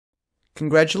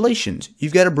Congratulations,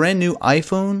 you've got a brand new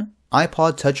iPhone,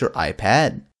 iPod Touch or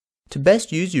iPad. To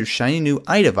best use your shiny new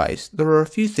iDevice, there are a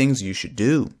few things you should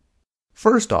do.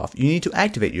 First off, you need to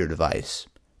activate your device.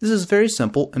 This is very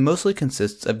simple and mostly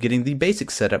consists of getting the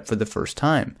basics set up for the first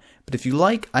time, but if you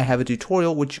like, I have a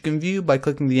tutorial which you can view by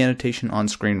clicking the annotation on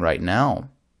screen right now.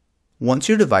 Once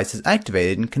your device is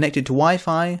activated and connected to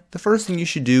Wi-Fi, the first thing you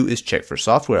should do is check for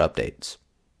software updates.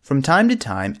 From time to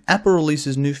time, Apple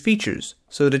releases new features,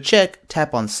 so to check,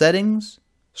 tap on Settings,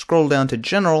 scroll down to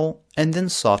General, and then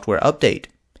Software Update.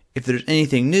 If there's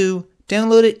anything new,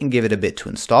 download it and give it a bit to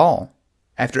install.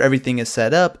 After everything is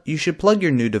set up, you should plug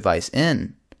your new device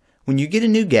in. When you get a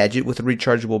new gadget with a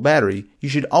rechargeable battery, you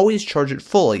should always charge it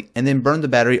fully and then burn the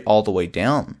battery all the way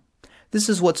down. This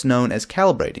is what's known as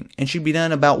calibrating and should be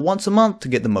done about once a month to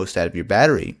get the most out of your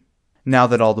battery. Now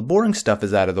that all the boring stuff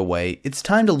is out of the way, it's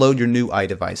time to load your new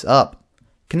iDevice up.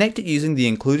 Connect it using the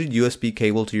included USB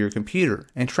cable to your computer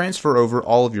and transfer over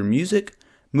all of your music,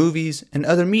 movies, and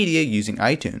other media using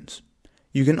iTunes.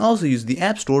 You can also use the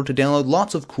App Store to download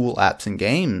lots of cool apps and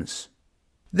games.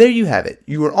 There you have it.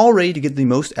 You are all ready to get the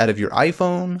most out of your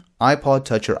iPhone, iPod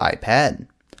Touch, or iPad.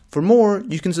 For more,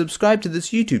 you can subscribe to this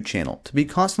YouTube channel to be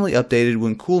constantly updated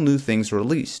when cool new things are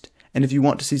released. And if you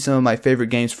want to see some of my favorite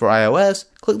games for iOS,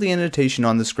 click the annotation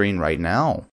on the screen right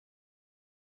now.